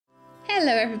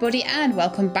Hello everybody and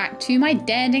welcome back to my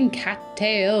den in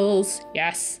Cattails.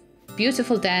 Yes,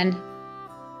 beautiful den.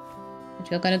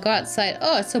 But we're gonna go outside.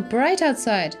 Oh, it's so bright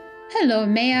outside. Hello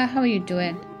Maya, how are you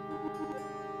doing?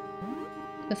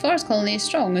 The forest colony is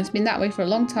strong and it's been that way for a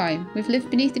long time. We've lived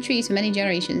beneath the trees for many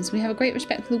generations. We have a great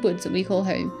respect for the woods that we call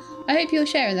home. I hope you'll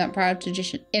share in that proud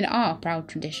tradition, our proud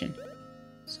tradition.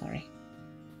 Sorry.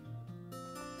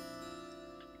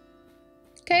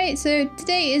 Okay, so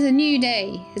today is a new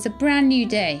day. It's a brand new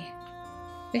day.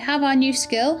 We have our new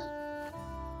skill.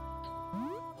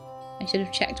 I should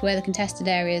have checked where the contested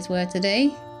areas were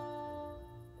today.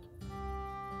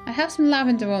 I have some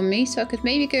lavender on me, so I could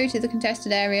maybe go to the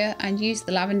contested area and use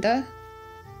the lavender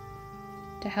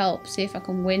to help see if I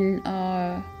can win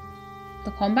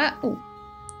the combat. Oh,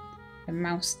 a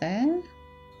mouse there.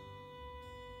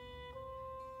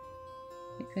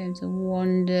 Wait for him to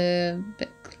wander a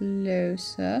bit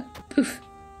closer. Poof!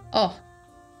 Oh,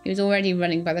 he was already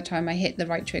running by the time I hit the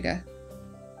right trigger.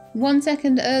 1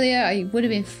 second earlier, I would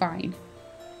have been fine.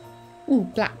 Ooh,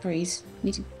 blackberries.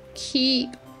 Need to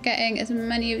keep getting as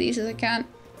many of these as I can.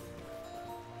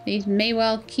 These may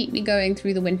well keep me going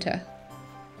through the winter.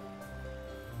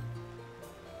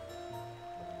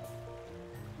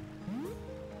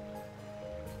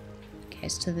 Okay,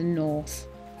 it's to the north.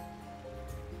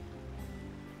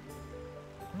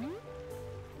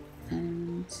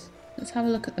 And let's have a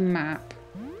look at the map.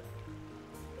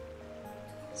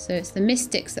 So it's the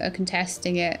mystics that are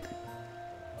contesting it.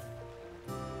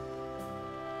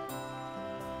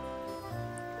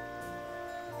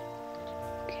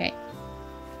 Okay.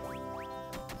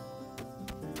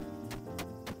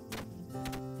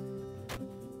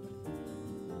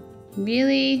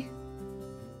 Really?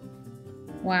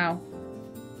 Wow.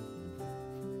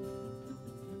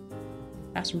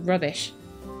 That's rubbish.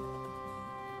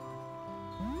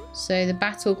 So the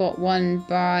battle got won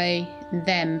by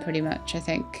them, pretty much, I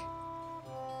think.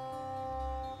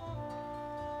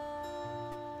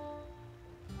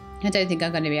 I don't think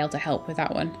I'm going to be able to help with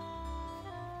that one.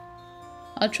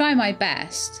 I'll try my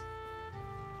best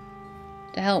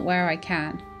to help where I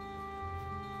can.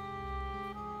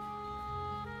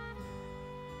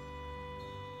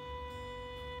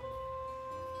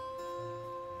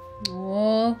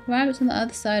 Oh, rabbits on the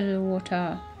other side of the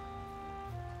water.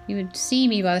 You would see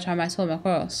me by the time I saw him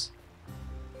across.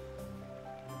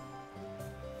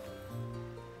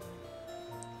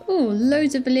 Ooh,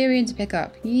 loads of Valerian to pick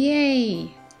up.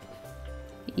 Yay!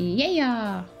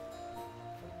 Yeah!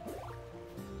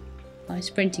 Oh, I'm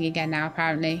sprinting again now,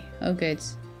 apparently. Oh, good.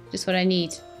 Just what I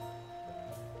need.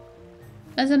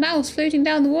 There's a mouse floating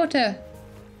down the water.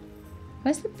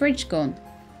 Where's the bridge gone?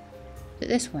 Is it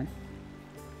this one?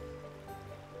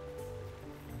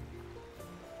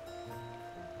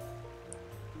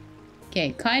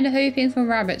 Okay, kind of hoping for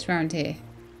rabbits around here.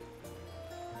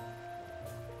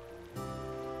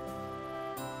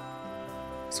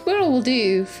 Squirrel will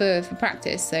do for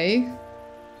practice, though.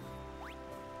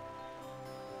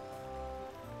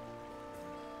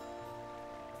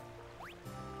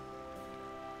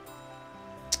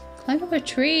 Climb up a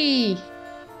tree.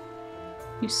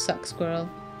 You suck, squirrel.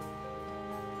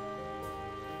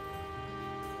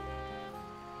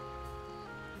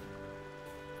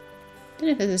 I don't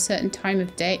know if there's a certain time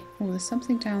of day. Oh, there's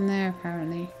something down there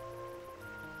apparently.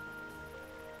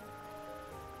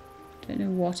 Don't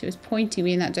know what. It was pointing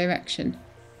me in that direction.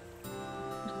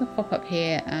 I'm just gonna pop up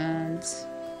here and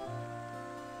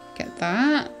get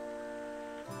that.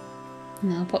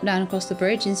 And I'll pop down across the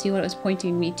bridge and see what it was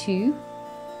pointing me to,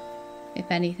 if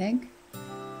anything.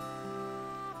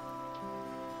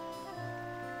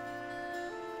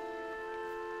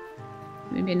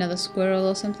 Maybe another squirrel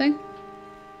or something.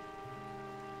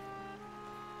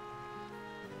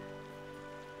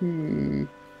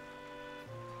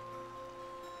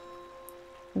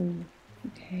 Oh,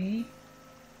 okay.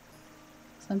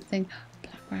 Something.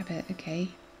 Black rabbit, okay.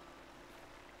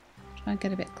 Try and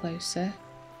get a bit closer.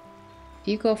 If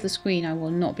you go off the screen, I will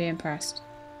not be impressed.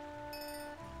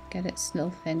 Get its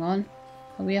little thing on.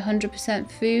 Are we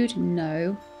 100% food?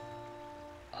 No.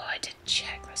 Oh, I didn't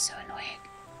check. That's so annoying.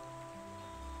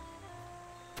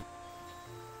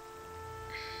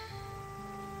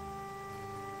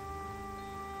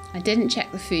 I didn't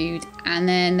check the food, and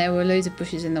then there were loads of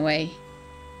bushes in the way.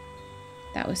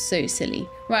 That was so silly.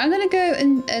 Right, I'm going to go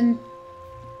and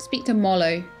speak to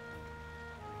Mollo.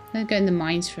 I'm going to go in the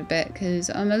mines for a bit, because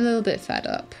I'm a little bit fed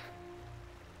up.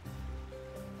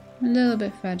 I'm a little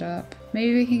bit fed up.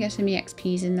 Maybe we can get some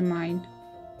EXPs in the mine.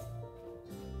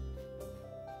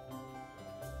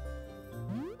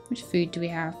 Which food do we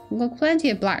have? We've got plenty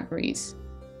of blackberries.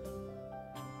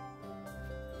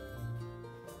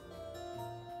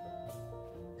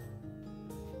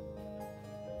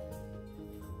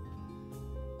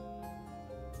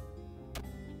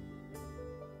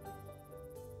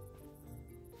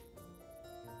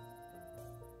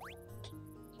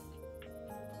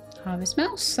 Harvest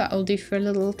mouse. That'll do for a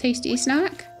little tasty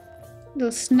snack.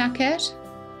 Little snackette.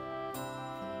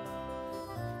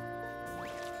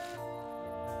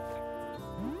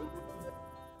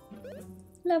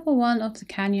 Level 1 of the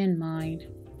canyon mine.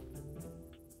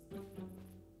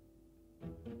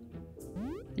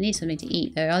 I need something to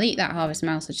eat though. I'll eat that harvest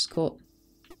mouse I just caught.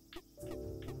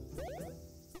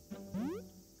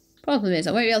 Problem is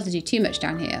I won't be able to do too much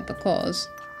down here because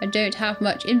I don't have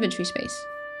much inventory space.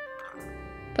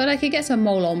 But I could get some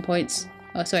molon points.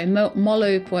 Oh sorry,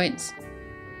 mollo points.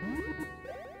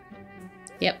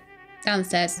 Yep,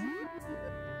 downstairs.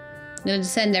 I'm gonna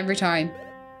descend every time.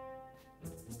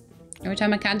 Every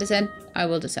time I can descend, I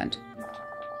will descend.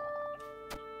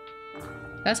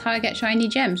 That's how I get shiny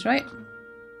gems, right?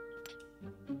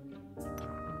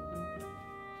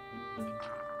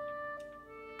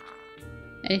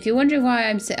 And if you're wondering why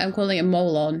I'm calling it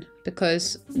molon,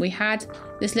 because we had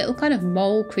this little kind of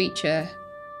mole creature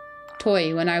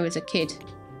toy when I was a kid.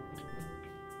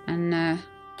 And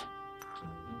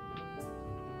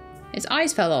its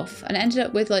eyes fell off and it ended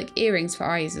up with like earrings for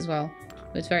eyes as well.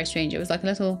 It was very strange. It was like a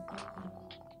little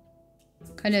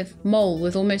kind of mole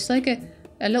with almost like a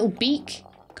little beak.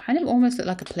 Kind of almost looked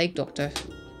like a plague doctor,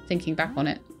 thinking back on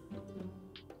it.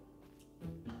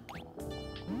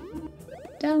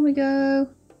 Down we go.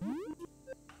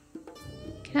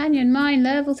 Canyon mine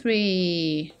level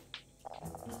 3.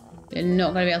 They're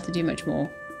not going to be able to do much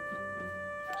more.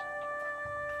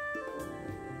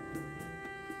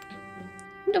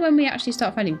 I wonder when we actually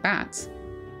start finding bats.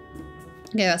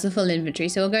 Okay, that's a full inventory.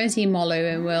 So we'll go and see Mollo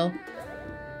and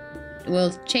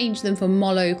we'll change them for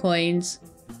Mollo coins.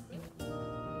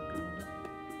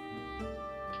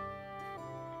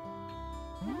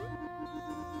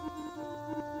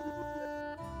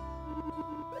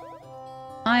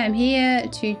 I am here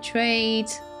to trade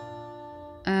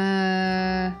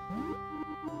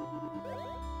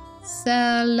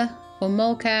sell for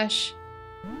Molcash.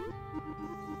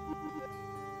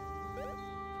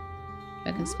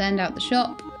 I can spend out the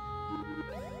shop.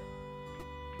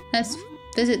 Let's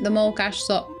visit the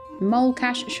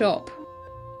Molcash shop.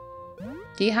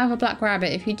 Do you have a black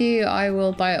rabbit? If you do, I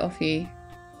will buy it off you.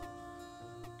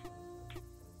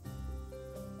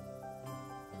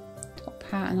 Top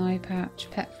hat and eye patch.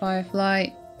 Pet firefly.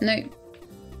 Nope.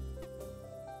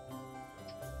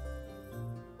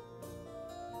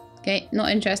 Okay, not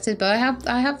interested, but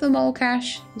I have the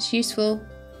Molcash. It's useful.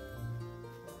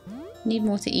 Need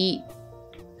more to eat.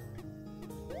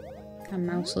 A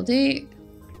mouse will do.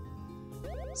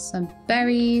 Some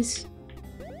berries.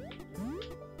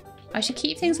 I should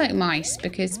keep things like mice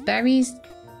because berries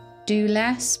do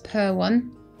less per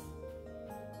one.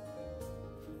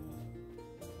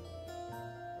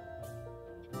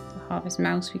 The harvest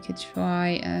mouse we could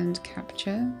try and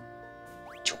capture.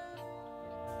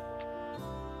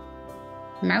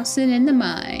 Mousing in the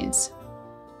mines.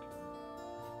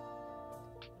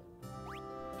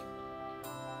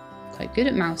 Quite good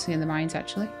at mousing in the mines,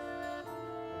 actually.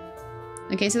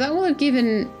 Okay, so that will have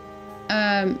given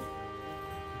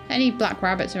any black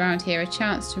rabbits around here a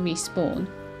chance to respawn.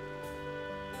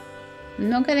 I'm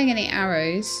not getting any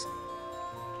arrows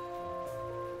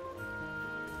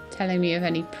telling me of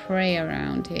any prey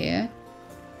around here.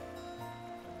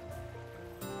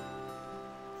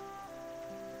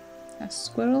 A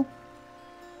squirrel.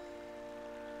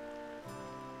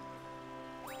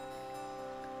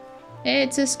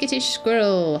 It's a skittish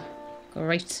squirrel.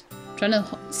 Great. Trying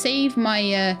to save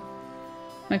my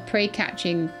my prey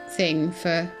catching thing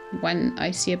for when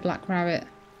I see a black rabbit.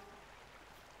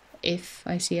 If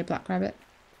I see a black rabbit.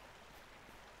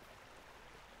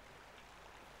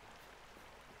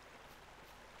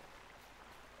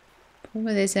 Problem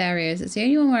with this area is it's the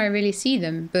only one where I really see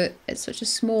them, but it's such a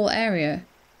small area.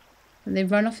 And they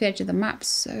run off the edge of the map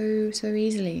so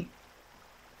easily.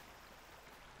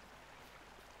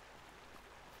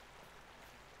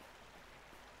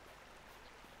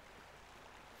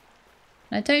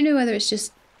 I don't know whether it's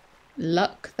just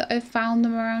luck that I've found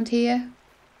them around here.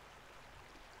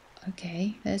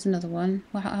 Okay, there's another one.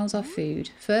 Well, how's our food?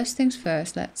 First things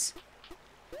first, let's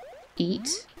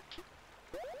eat.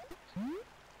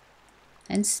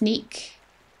 And sneak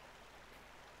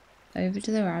over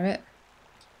to the rabbit.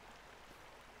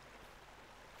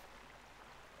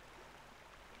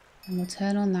 And we'll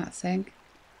turn on that thing.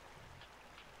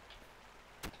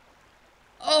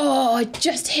 Oh, I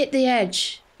just hit the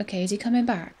edge. Okay, is he coming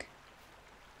back?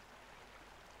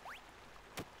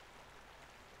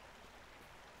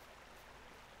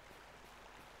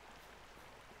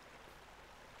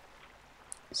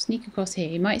 Sneak across here.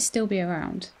 He might still be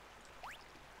around.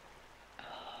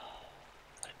 Oh,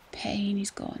 what a pain.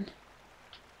 He's gone.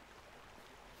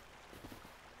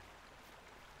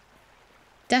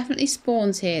 definitely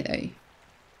spawns here, though.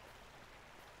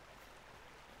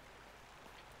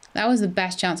 That was the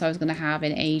best chance I was going to have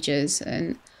in ages,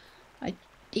 and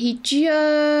he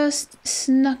just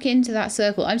snuck into that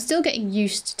circle. I'm still getting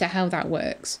used to how that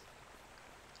works.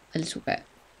 A little bit.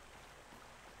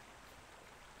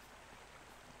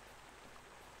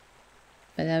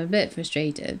 But I'm a bit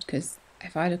frustrated, because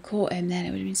if I'd have caught him then,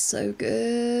 it would have been so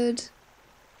good.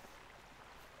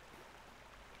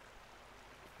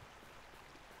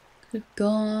 Could have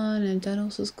gone and done all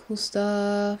sorts of cool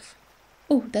stuff.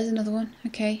 Oh, there's another one.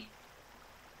 Okay.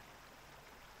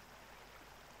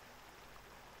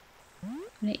 I'm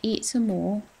gonna eat some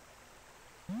more.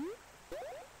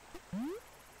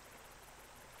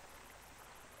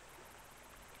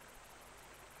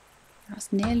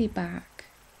 That's nearly back.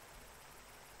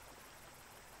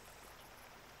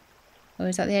 Oh,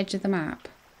 is that the edge of the map?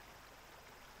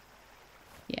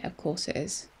 Yeah, of course it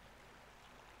is.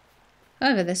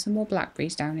 However, there's some more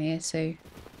blackberries down here, so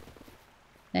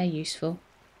they're useful.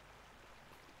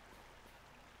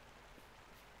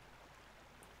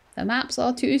 The maps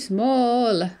are too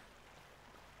small.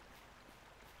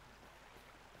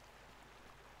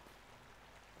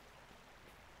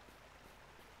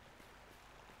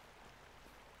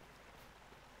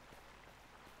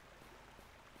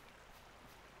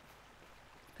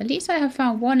 At least I have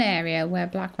found one area where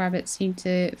black rabbits seem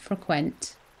to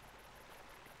frequent.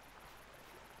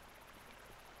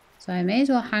 So I may as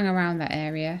well hang around that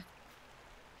area.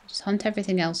 Just hunt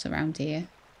everything else around here.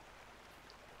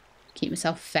 Keep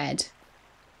myself fed.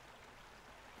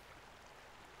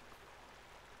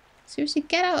 Seriously,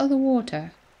 get out of the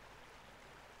water.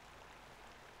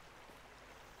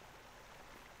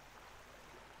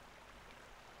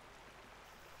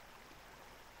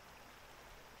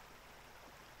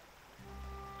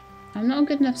 I'm not a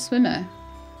good enough swimmer.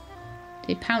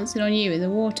 They pouncing on you in the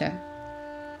water.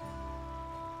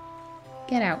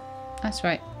 Get out. That's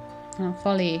right. I'll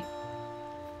follow you.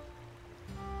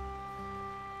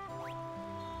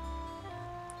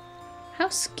 How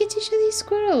skittish are these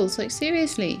squirrels? Like,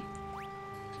 seriously.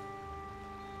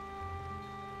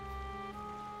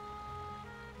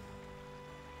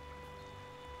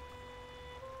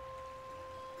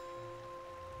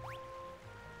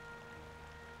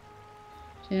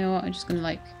 Do you know what? I'm just gonna,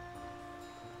 like,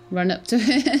 run up to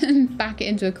it and back it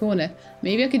into a corner.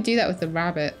 Maybe I could do that with the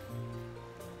rabbit.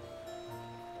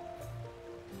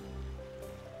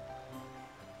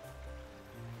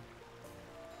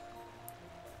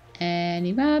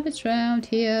 Any rabbits round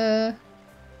here?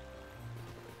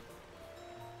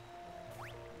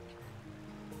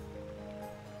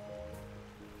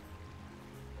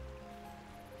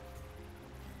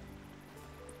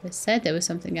 They said there was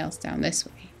something else down this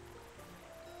way.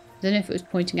 I don't know if it was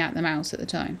pointing out the mouse at the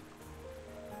time.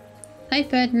 Hi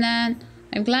Ferdinand,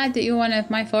 I'm glad that you're one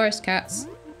of my forest cats.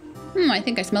 I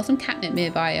think I smell some catnip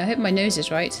nearby. I hope my nose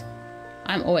is right.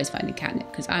 I'm always finding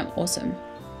catnip because I'm awesome.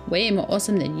 Way more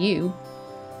awesome than you.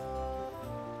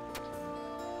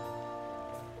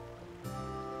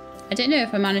 I don't know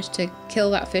if I managed to kill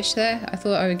that fish there. I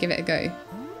thought I would give it a go.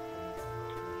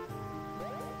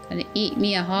 Gonna eat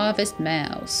me a harvest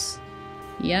mouse.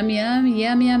 Yum yum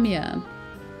yum yum yum.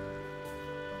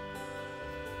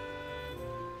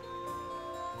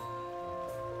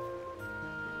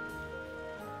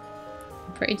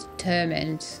 I'm pretty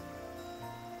determined.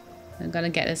 I'm gonna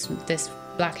get this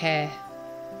black hare.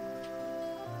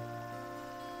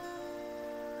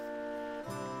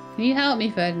 Can you help me,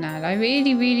 Ferdinand? I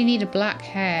really, really need a black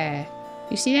hare.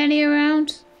 You seen any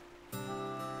around?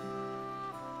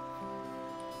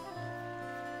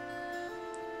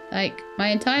 Like, my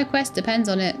entire quest depends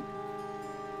on it.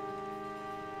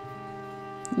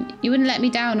 You wouldn't let me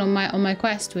down on my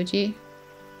quest, would you?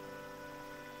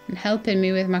 And helping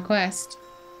me with my quest.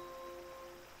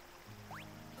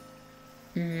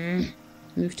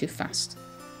 Move too fast.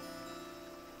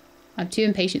 I'm too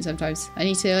impatient sometimes. I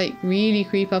need to like really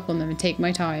creep up on them and take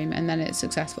my time, and then it's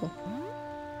successful.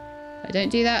 If I don't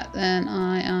do that, then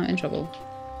I am in trouble.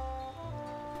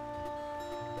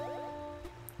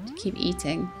 Keep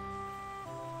eating.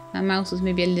 That mouse was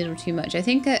maybe a little too much. I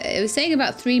think it was saying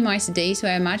about 3 mice a day, so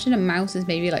I imagine a mouse is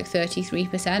maybe like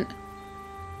 33%.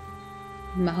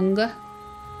 My hunger.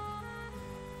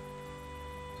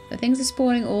 But things are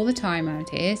spawning all the time around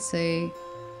here, so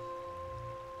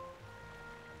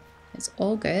it's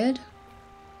all good.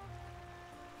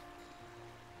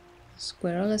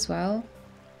 Squirrel as well.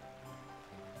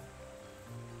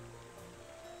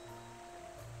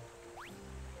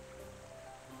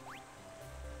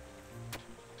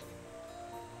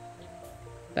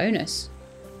 Bonus.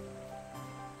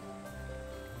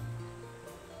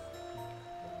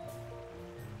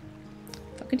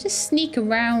 Could just sneak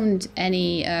around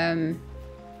any, Hi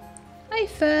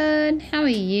Fern, how are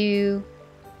you?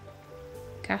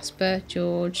 Casper,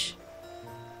 George.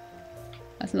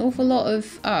 That's an awful lot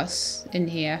of us in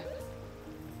here.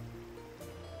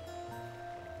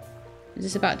 Is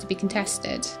this about to be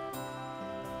contested?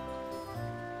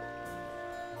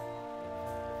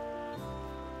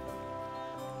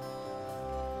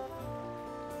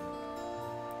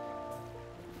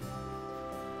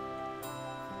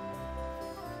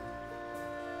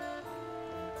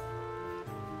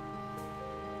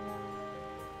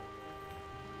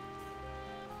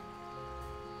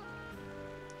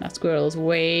 That squirrel's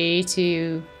way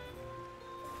too...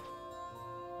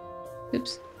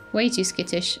 Oops. Way too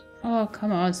skittish. Oh,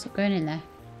 come on. Stop going in there.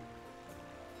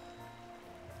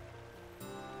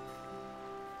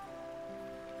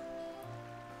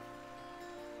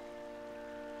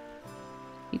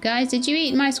 You guys, did you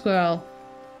eat my squirrel?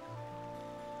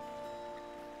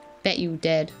 Bet you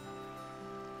did.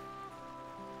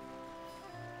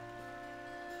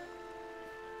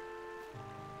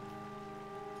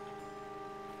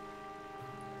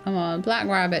 Come on, black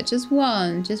rabbit, just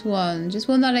one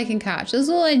that I can catch. That's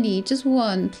all I need, just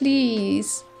one,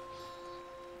 please.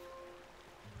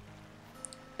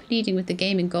 Pleading with the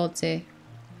gaming gods here.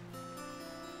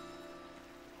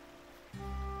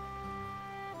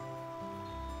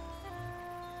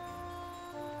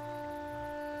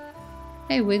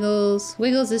 Hey, Wiggles.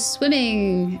 Wiggles is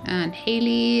swimming, and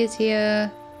Haley is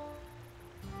here.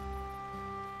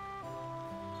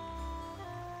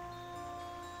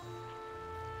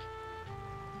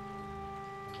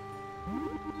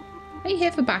 Are you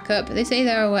here for backup? They say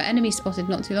there were enemies spotted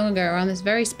not too long ago around this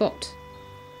very spot.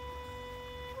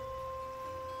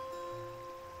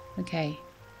 Okay.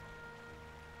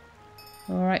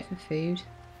 Alright for food.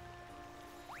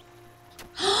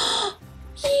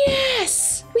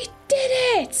 Yes! We did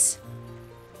it!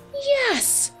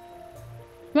 Yes!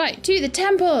 Right, to the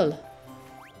temple!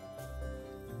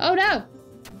 Oh no!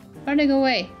 Running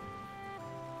away.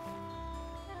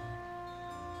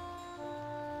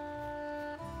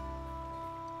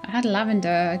 I had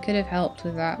lavender, I could have helped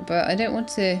with that, but I don't want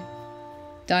to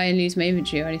die and lose my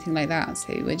inventory or anything like that,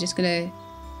 so we're just gonna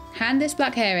hand this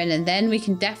black hare in and then we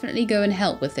can definitely go and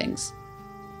help with things.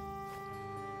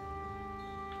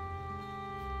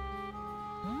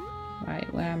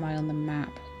 Right, where am I on the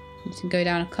map? We can go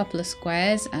down a couple of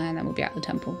squares and then we'll be at the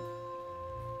temple.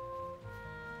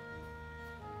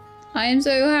 I am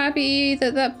so happy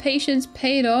that that patience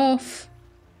paid off.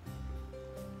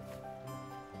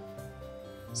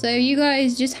 So you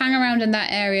guys just hang around in that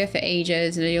area for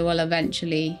ages and you will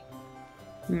eventually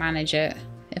manage it.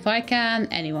 If I can,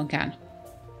 anyone can.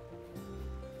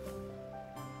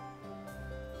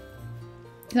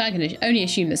 I can only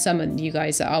assume that some of you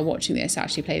guys that are watching this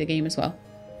actually play the game as well.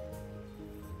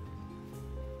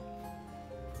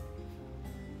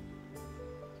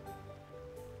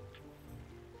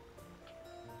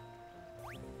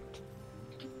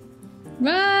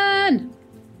 Run!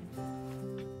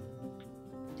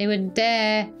 They wouldn't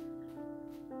dare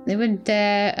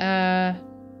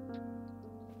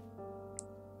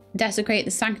desecrate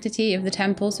the sanctity of the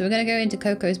temple. So we're going to go into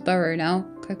Coco's burrow now.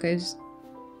 Coco's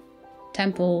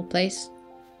temple place.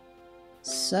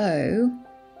 So,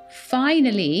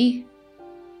 finally,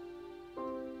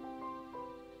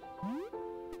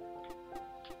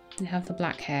 we have the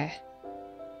black hare.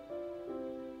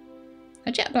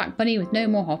 A jet black bunny with no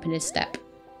more hop in his step.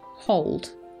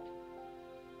 Hold.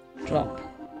 Drop.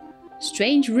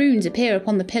 Strange runes appear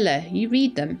upon the pillar. You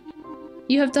read them.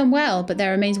 You have done well, but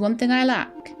there remains one thing I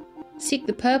lack. Seek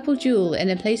the purple jewel in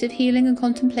a place of healing and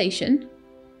contemplation.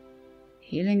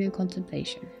 Healing and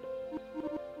contemplation.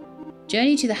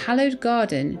 Journey to the hallowed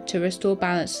garden to restore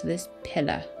balance to this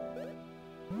pillar.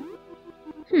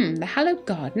 The hallowed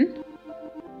garden?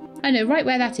 I know right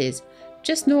where that is.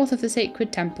 Just north of the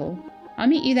sacred temple. I'll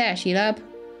meet you there, Sheelab.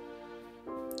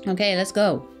 Okay, let's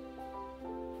go.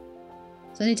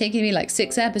 It's only taking me like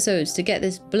 6 episodes to get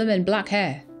this bloomin' black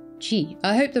hare. Gee,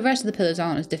 I hope the rest of the pillars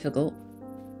aren't as difficult.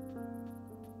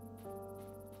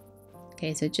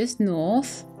 Okay, so just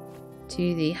north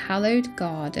to the hallowed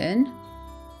garden.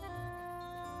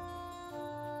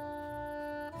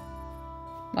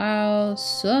 Wow,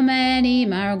 so many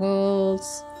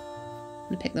marigolds. I'm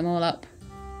gonna pick them all up.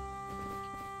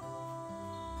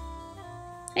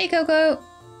 Hey, Coco!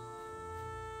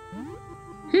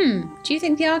 Do you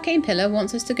think the arcane pillar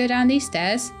wants us to go down these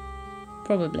stairs?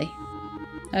 Probably.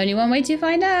 Only one way to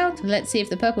find out. Let's see if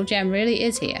the purple gem really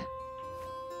is here.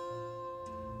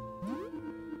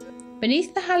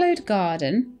 Beneath the hallowed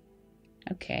garden.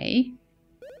 Okay.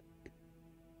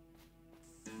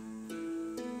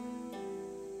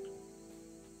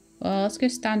 Well, let's go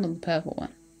stand on the purple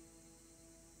one.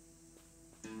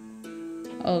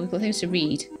 Oh, we've got things to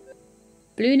read.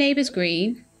 Blue neighbour's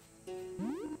green.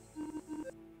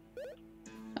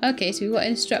 Okay, so we've got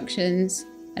instructions,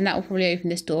 and that will probably open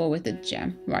this door with the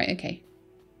gem. Right, okay.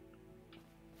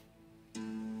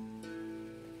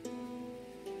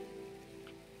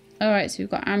 Alright, so we've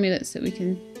got amulets that we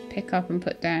can pick up and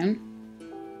put down.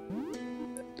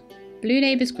 Blue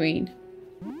neighbour's green.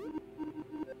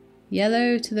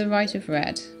 Yellow to the right of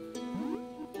red.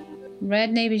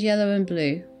 Red neighbour's yellow and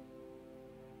blue.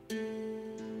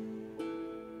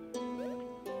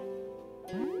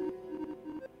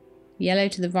 Yellow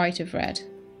to the right of red.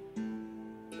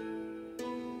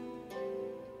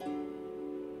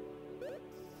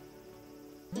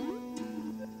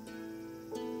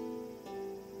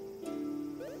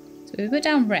 So we put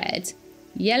down red.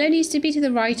 Yellow needs to be to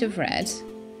the right of red.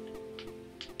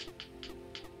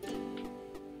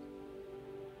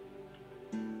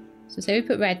 So say we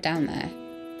put red down there.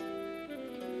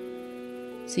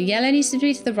 So yellow needs to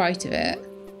be to the right of it.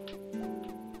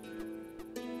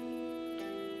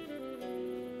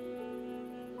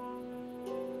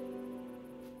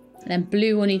 And then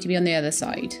blue will need to be on the other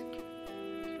side.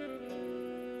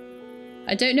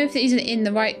 I don't know if these are in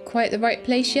the quite the right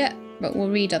place yet, but we'll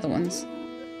read other ones.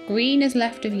 Green is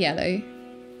left of yellow.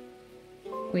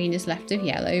 Green is left of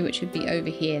yellow, which would be over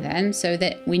here then, so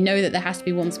that we know that there has to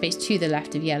be one space to the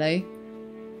left of yellow.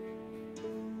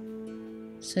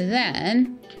 So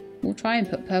then we'll try and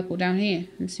put purple down here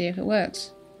and see if it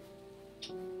works.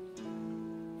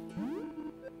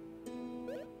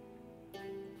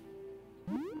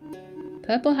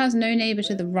 Purple has no neighbour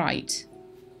to the right.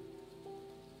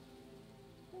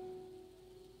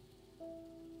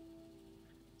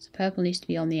 So purple needs to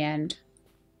be on the end.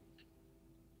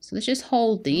 So let's just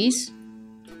hold these.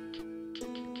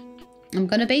 I'm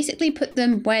going to basically put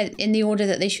them where in the order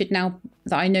that they should now,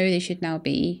 that I know they should now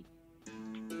be.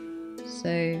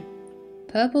 So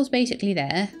purple's basically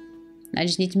there. I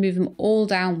just need to move them all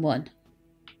down one.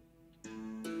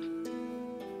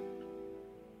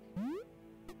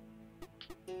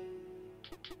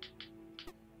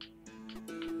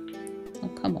 Oh,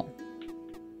 come on.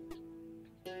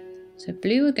 So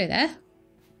blue will go there.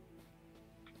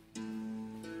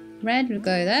 Red will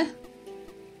go there.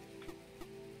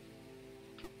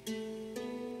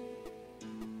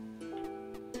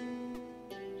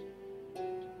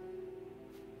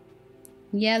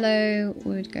 Yellow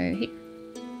would go here.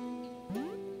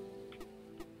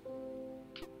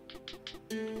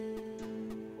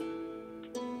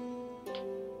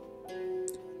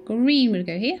 Green would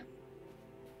go here.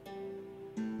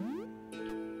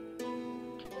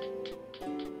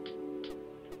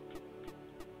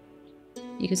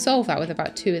 You can solve that with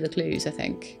about 2 of the clues, I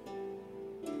think.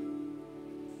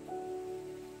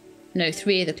 No,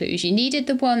 3 of the clues. You needed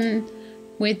the one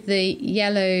with the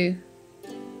yellow,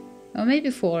 or maybe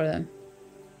 4 of them.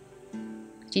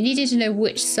 You needed to know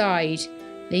which side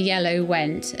the yellow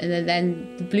went, and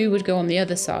then the blue would go on the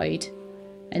other side,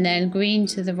 and then green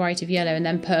to the right of yellow, and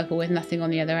then purple with nothing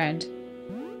on the other end.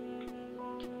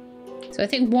 So I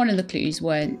think one of the clues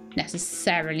weren't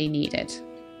necessarily needed.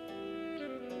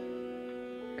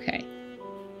 Okay.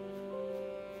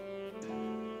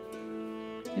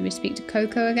 Let me speak to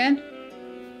Coco again.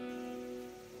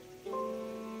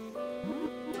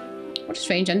 What a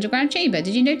strange underground chamber.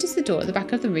 Did you notice the door at the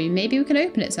back of the room? Maybe we can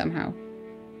open it somehow.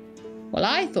 Well,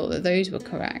 I thought that those were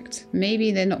correct.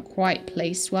 Maybe they're not quite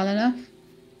placed well enough.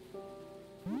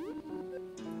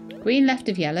 Green left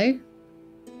of yellow.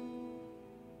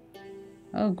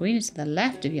 Oh, green is to the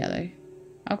left of yellow.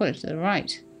 I've got it to the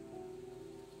right.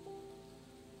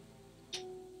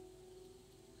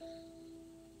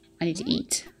 I need to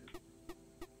eat.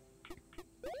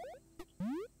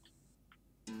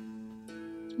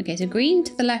 Okay, so green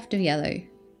to the left of yellow.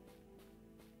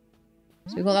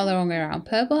 So we've got that the wrong way around.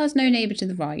 Purple has no neighbour to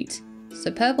the right. So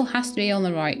purple has to be on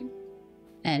the right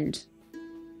end.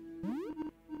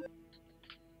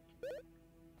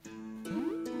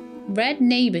 Red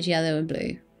neighbours yellow and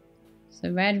blue.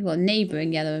 So red, we've got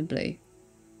neighbouring yellow and blue.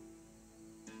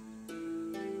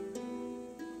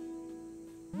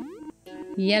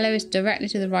 Yellow is directly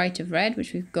to the right of red,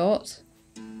 which we've got.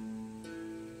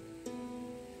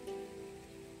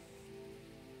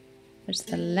 It's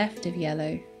to the left of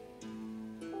yellow.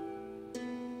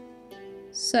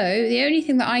 So the only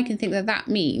thing that I can think that that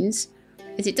means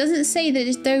is it doesn't say that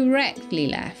it's directly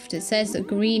left. It says that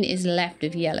green is left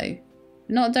of yellow,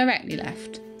 not directly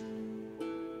left.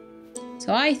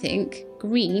 So I think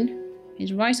green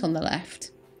is right on the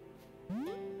left.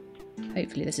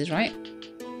 Hopefully this is right.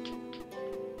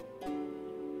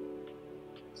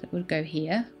 So light would go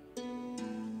here.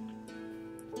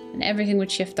 And everything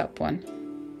would shift up one.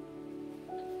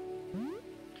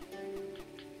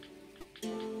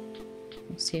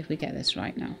 We'll see if we get this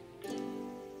right now.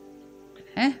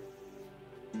 Okay.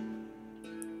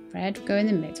 Red will go in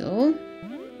the middle.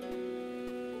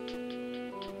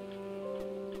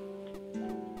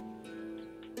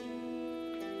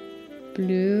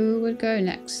 Blue would go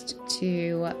next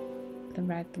to the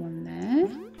red one there.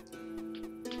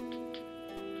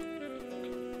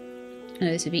 Oh,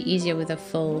 this would be easier with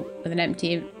an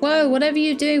empty... Whoa, whatever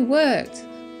you do worked!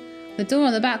 The door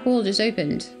on the back wall just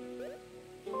opened.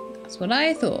 That's what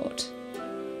I thought.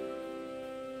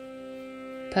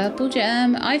 Purple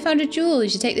gem. I found a jewel. You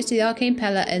should take this to the arcane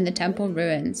pillar in the temple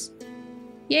ruins.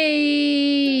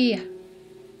 Yay! That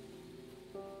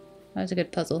was a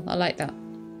good puzzle. I like that.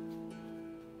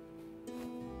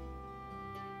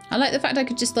 I like the fact I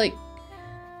could just like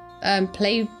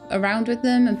play around with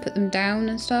them and put them down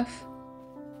and stuff.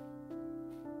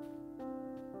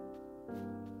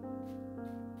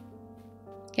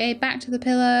 Okay, back to the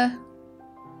pillar.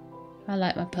 I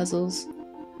like my puzzles.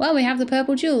 Well, we have the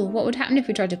purple jewel. What would happen if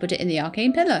we tried to put it in the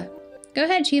arcane pillar? Go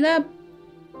ahead, Sheila.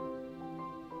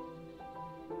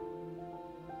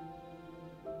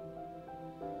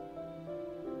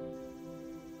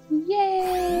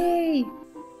 Yay!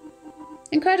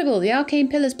 Incredible, the arcane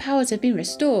pillar's powers have been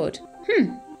restored.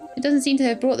 It doesn't seem to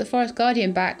have brought the forest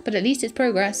guardian back, but at least it's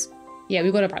progress. Yeah,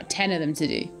 we've got about 10 of them to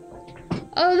do.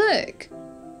 Oh, look!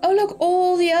 Oh, look,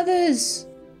 all the others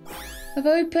have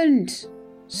opened.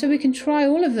 So we can try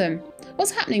all of them.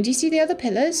 What's happening? Do you see the other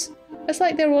pillars? It's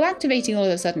like they're all activating all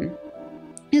of a sudden.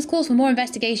 This calls for more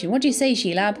investigation. What do you say,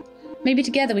 Sheilab? Maybe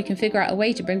together we can figure out a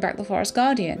way to bring back the forest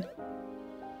guardian.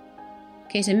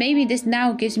 Okay, so maybe this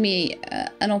now gives me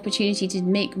an opportunity to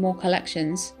make more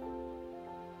collections.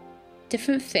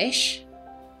 Different fish.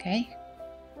 Okay.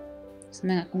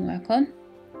 Something I can work on.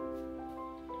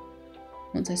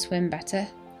 Once I swim better.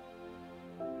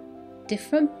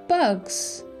 Different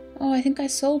bugs. Oh, I think I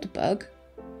sold a bug.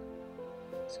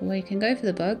 So we can go for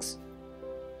the bugs.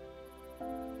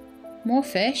 More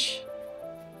fish.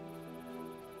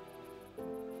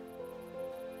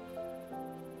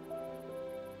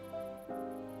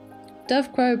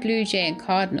 Dove, crow, blue jay, and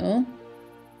cardinal.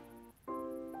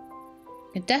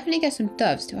 I can definitely get some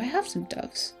doves. Do I have some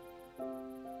doves?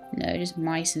 No, just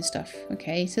mice and stuff.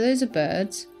 Okay, so those are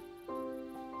birds.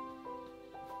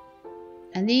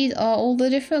 And these are all the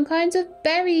different kinds of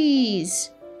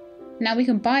berries. Now we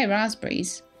can buy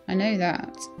raspberries. I know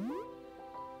that.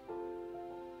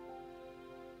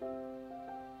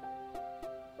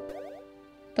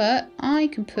 But I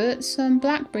can put some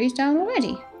blackberries down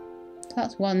already. So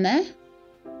that's one there.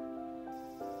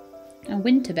 A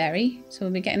winterberry, so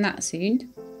we'll be getting that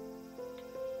soon.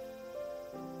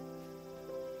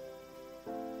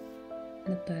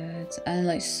 And the birds, and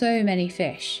like so many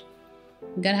fish.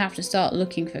 I'm gonna have to start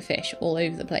looking for fish all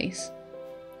over the place.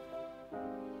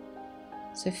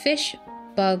 So fish,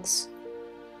 bugs,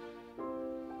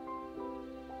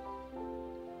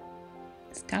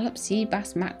 scallop, sea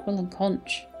bass, mackerel, and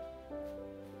conch.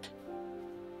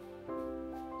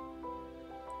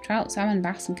 Trout, salmon,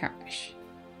 bass, and catfish.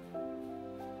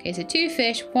 Okay, so 2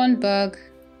 fish, 1 bug,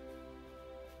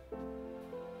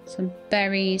 some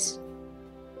berries,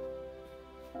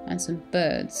 and some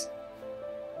birds.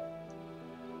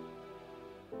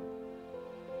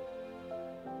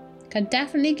 Can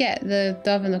definitely get the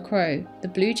dove and the crow. The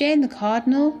blue jay and the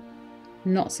cardinal,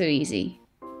 not so easy.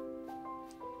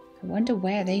 I wonder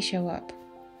where they show up.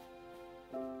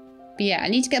 But yeah, I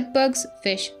need to get bugs,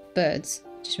 fish, birds.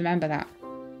 Just remember that.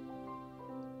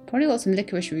 Probably got some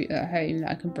licorice root at home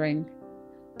that I can bring.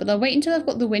 But I'll wait until I've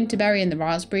got the winterberry and the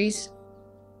raspberries.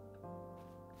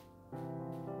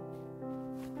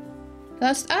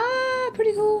 That's,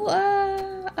 pretty cool.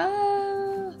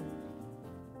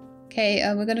 Okay,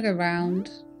 we're gonna go round.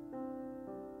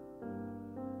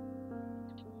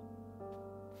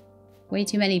 Way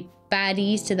too many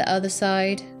baddies to the other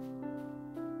side.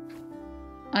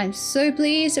 I'm so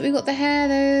pleased that we got the hare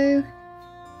though.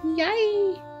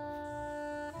 Yay!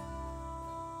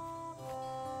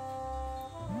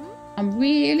 I'm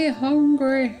really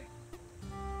hungry.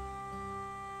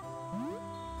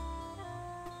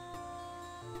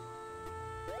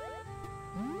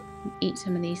 Eat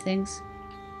some of these things.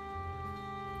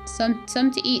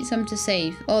 Some to eat, some to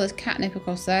save. Oh, there's catnip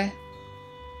across there.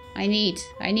 I need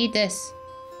this.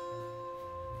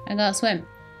 I gotta swim.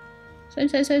 Swim.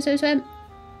 How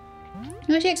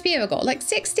much XP have I got? Like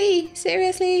 60?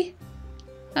 Seriously?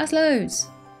 That's loads.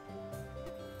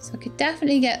 So I could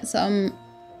definitely get some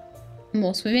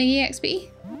more swimming EXP.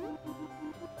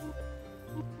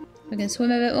 We can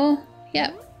swim a bit more.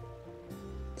 Yep.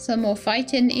 Some more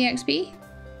fighting EXP.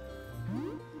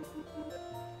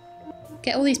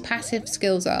 Get all these passive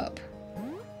skills up.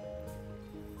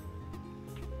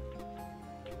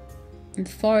 And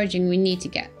foraging, we need to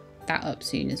get that up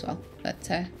soon as well. But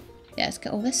yeah, let's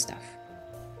get all this stuff.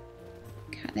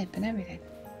 Catnip and everything.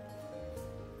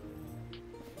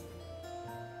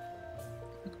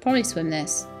 I could probably swim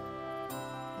this.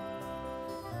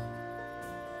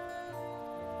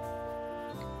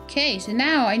 Okay, so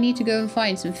now I need to go and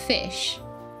find some fish.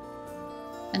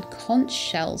 And conch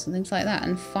shells and things like that.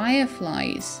 And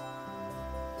fireflies.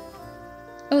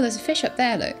 Oh, there's a fish up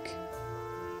there, look.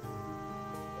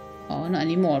 Oh, not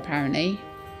anymore, apparently.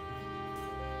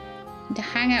 Need to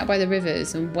hang out by the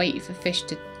rivers and wait for fish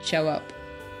to show up.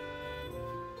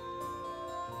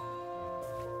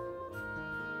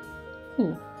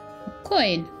 Ooh, a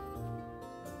coin.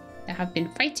 There have been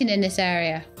fighting in this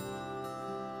area.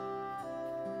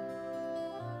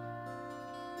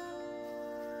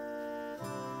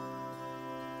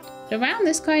 Around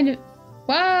this kind of...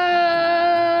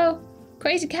 Whoa!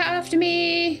 Crazy cat after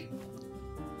me!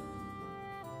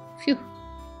 Phew.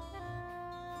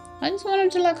 I just want him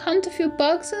to like hunt a few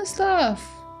bugs and stuff.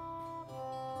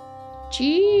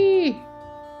 Gee.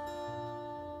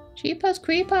 Jeepers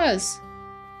creepers.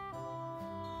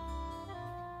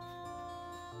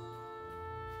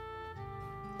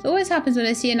 It always happens when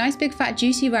I see a nice big fat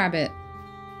juicy rabbit.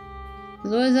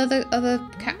 There's always other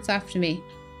cats after me.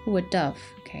 Oh, a dove.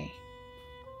 Okay.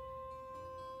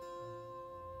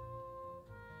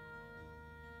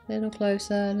 A little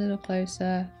closer, a little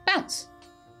closer. Bounce!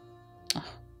 Oh.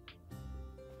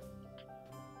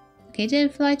 Okay,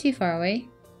 didn't fly too far away.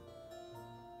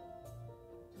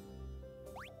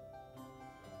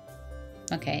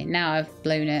 Okay, now I've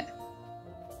blown it.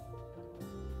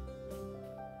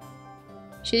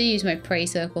 Should have used my prey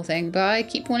circle thing, but I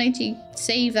keep wanting to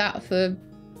save that for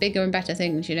bigger and better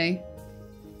things, you know?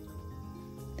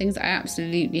 Things that I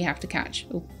absolutely have to catch.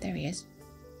 Oh, there he is.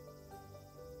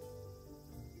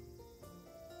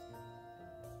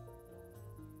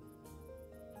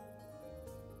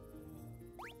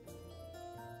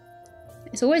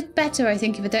 It's always better, I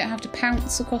think, if I don't have to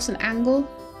pounce across an angle.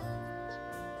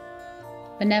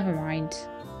 But never mind.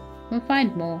 We'll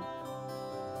find more.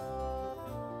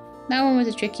 That one was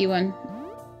a tricky one.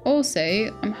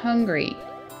 Also, I'm hungry.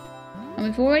 And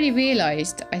we've already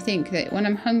realised, I think, that when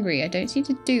I'm hungry, I don't seem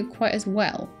to do quite as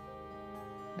well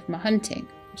with my hunting,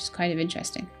 which is kind of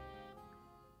interesting.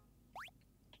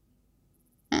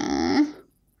 I'm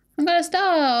gonna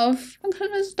starve. I'm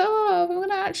gonna starve. I'm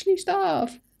gonna actually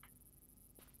starve.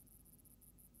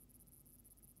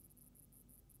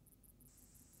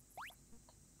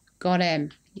 Got him.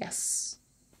 Yes.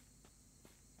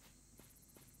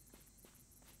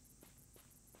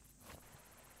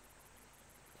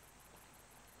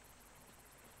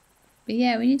 But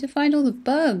yeah, we need to find all the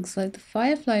bugs, like the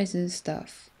fireflies and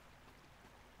stuff.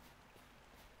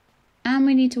 And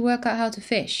we need to work out how to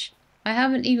fish. I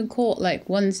haven't even caught like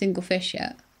one single fish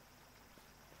yet.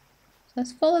 So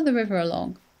let's follow the river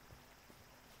along.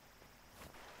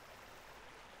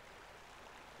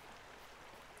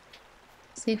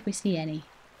 See if we see any.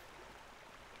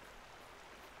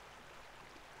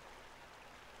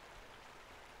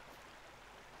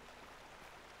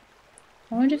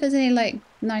 I wonder if there's any like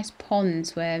nice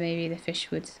ponds where maybe the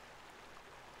fish would...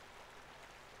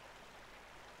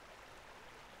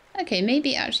 Okay,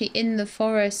 maybe actually in the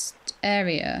forest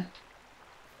area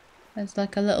there's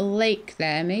like a little lake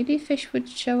there. Maybe fish would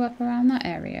show up around that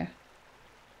area.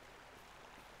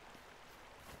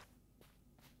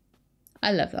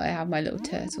 I love that I have my little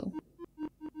turtle.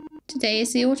 Today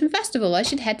is the autumn festival. I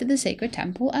should head to the sacred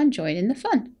temple and join in the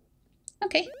fun.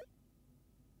 Okay.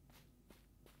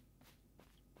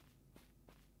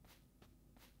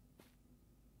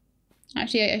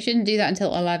 Actually, I shouldn't do that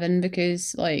until 11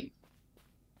 because, like,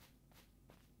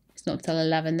 it's not until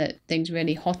 11 that things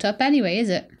really hot up anyway, is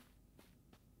it?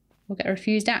 We'll get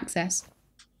refused access.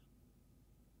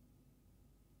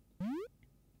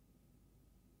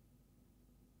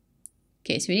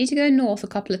 Okay, so we need to go north a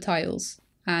couple of tiles.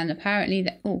 And apparently,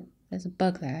 oh, there's a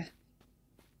bug there.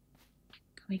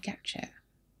 Can we catch it?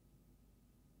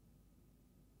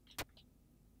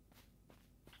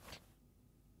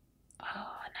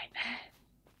 Oh, nightmare.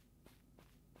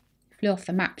 Flew off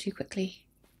the map too quickly.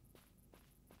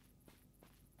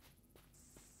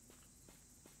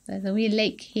 There's a wee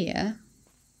lake here.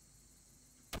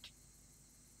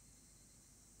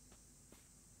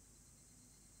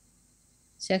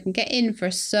 So I can get in for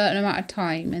a certain amount of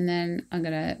time and then I'm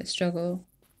gonna struggle.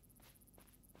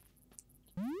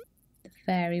 The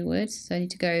fairy wood. So I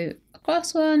need to go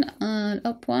across one and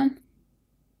up one.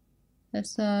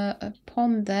 There's a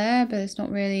pond there, but it's not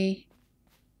really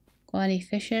got any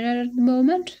fish in it at the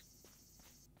moment.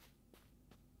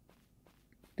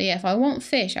 But yeah, if I want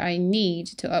fish, I need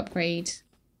to upgrade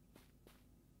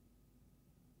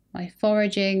my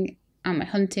foraging and my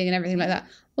hunting and everything like that.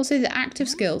 Also, the active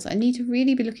skills. I need to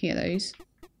really be looking at those.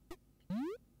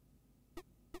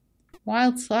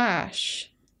 Wild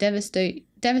slash. Devastate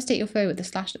your foe with a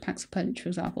slash that packs a punch, for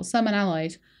example. Summon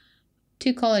allies.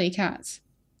 2 colony cats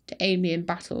to aid me in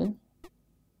battle.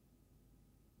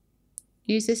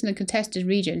 Use this in a contested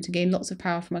region to gain lots of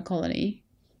power for my colony.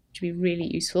 Which would be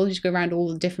really useful. Just go around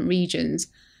all the different regions.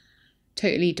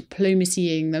 Totally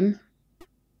diplomacying them.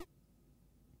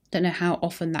 Don't know how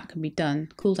often that can be done.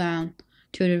 Cooldown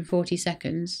 240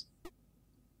 seconds.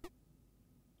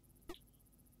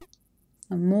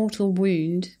 A mortal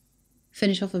wound.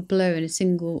 Finish off a foe in a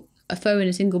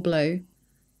single blow.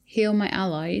 Heal my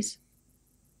allies.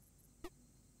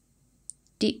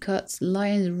 Deep cuts,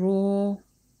 lions roar.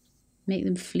 Make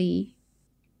them flee.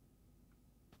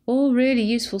 All really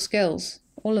useful skills.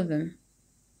 All of them.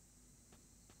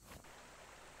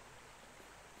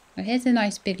 Well, here's a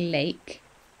nice big lake.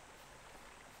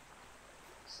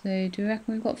 So, do you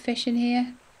reckon we've got fish in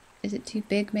here? Is it too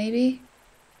big, maybe?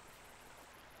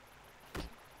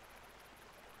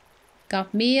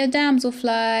 Got me a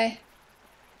damselfly.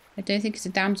 I don't think it's a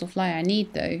damselfly I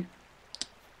need, though.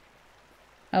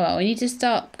 Oh well, we need to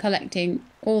start collecting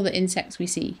all the insects we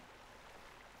see.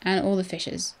 And all the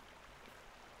fishes.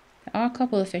 There are a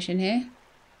couple of fish in here.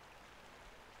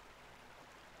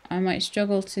 I might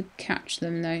struggle to catch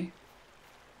them, though.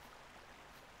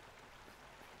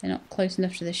 They're not close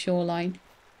enough to the shoreline.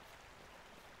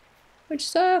 Which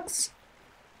sucks.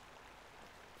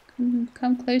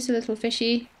 Come closer, little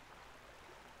fishy.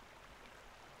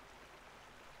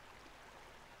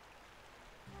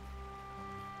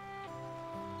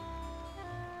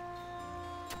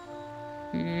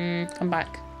 Come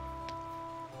back.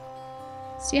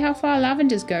 See how far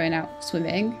Lavender's going out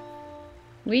swimming?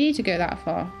 We need to go that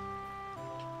far.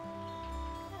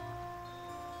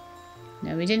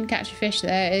 No, we didn't catch a fish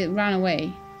there. It ran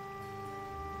away.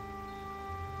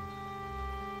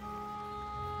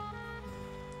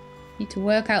 Need to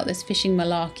work out this fishing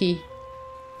malarkey.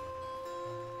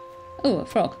 Oh, a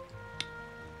frog.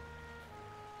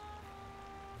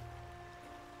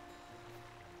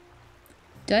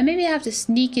 Do I maybe have to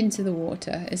sneak into the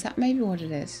water? Is that maybe what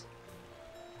it is?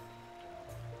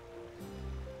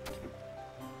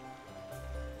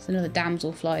 It's another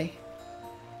damselfly.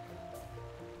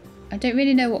 I don't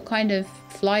really know what kind of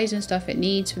flies and stuff it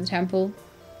needs for the temple.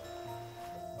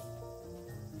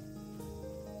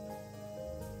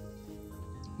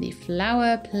 The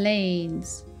flower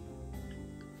plains.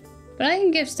 But I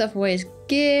can give stuff away as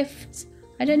gifts.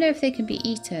 I don't know if they can be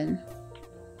eaten.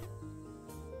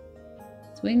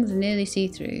 Its wings are nearly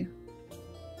see-through.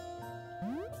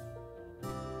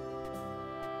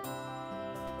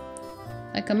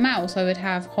 Like a mouse I would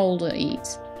have hold or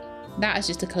eat. That is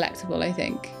just a collectible, I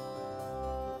think.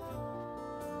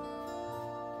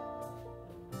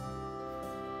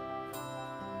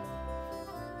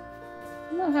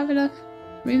 I don't have enough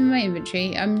room in my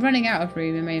inventory. I'm running out of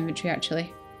room in my inventory,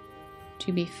 actually.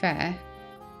 To be fair.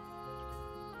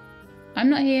 I'm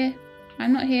not here.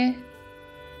 I'm not here.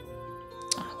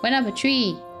 Oh, went up a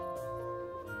tree.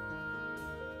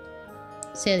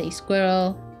 Silly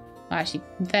squirrel. Well, actually,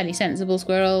 fairly sensible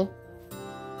squirrel.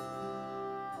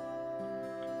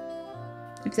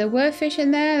 If there were fish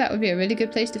in there, that would be a really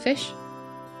good place to fish.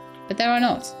 But there are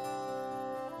not.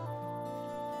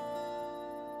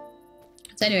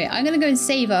 So anyway, I'm going to go and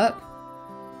save up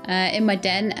in my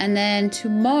den. And then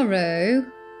tomorrow,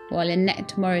 well, in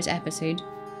tomorrow's episode,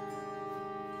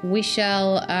 we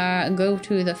shall go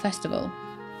to the festival.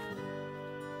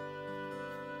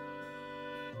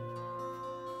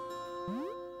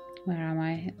 Where am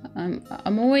I?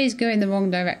 I'm always going the wrong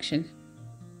direction.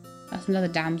 That's another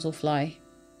damselfly.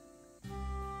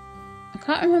 I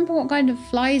can't remember what kind of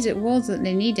flies it was that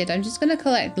they needed. I'm just going to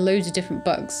collect loads of different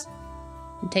bugs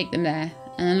and take them there.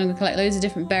 And then I'm going to collect loads of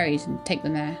different berries and take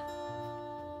them there.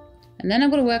 And then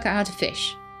I'm going to work out how to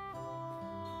fish.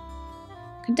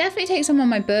 I can definitely take some of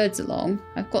my birds along.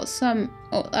 I've got some...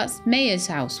 Oh, that's Maya's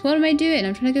house. What am I doing?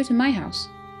 I'm trying to go to my house.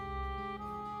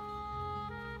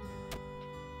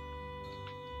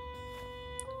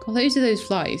 Got loads of those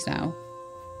flies now.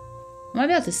 I might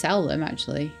be able to sell them,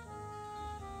 actually.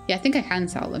 Yeah, I think I can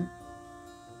sell them.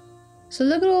 So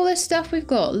look at all this stuff we've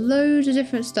got. Loads of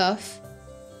different stuff.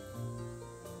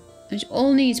 which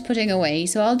all needs putting away.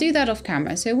 So I'll do that off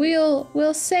camera. So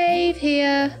we'll save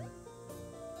here.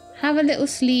 Have a little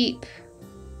sleep.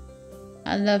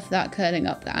 I love that curling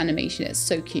up, the animation. It's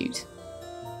so cute.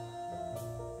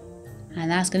 And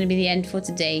that's going to be the end for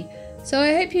today. So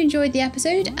I hope you enjoyed the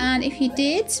episode. And if you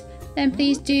did, then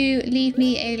please do leave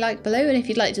me a like below. And if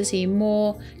you'd like to see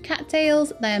more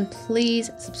cattails, then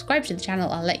please subscribe to the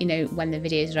channel. I'll let you know when the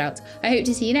videos are out. I hope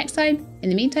to see you next time. In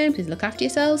the meantime, please look after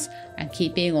yourselves and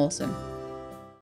keep being awesome.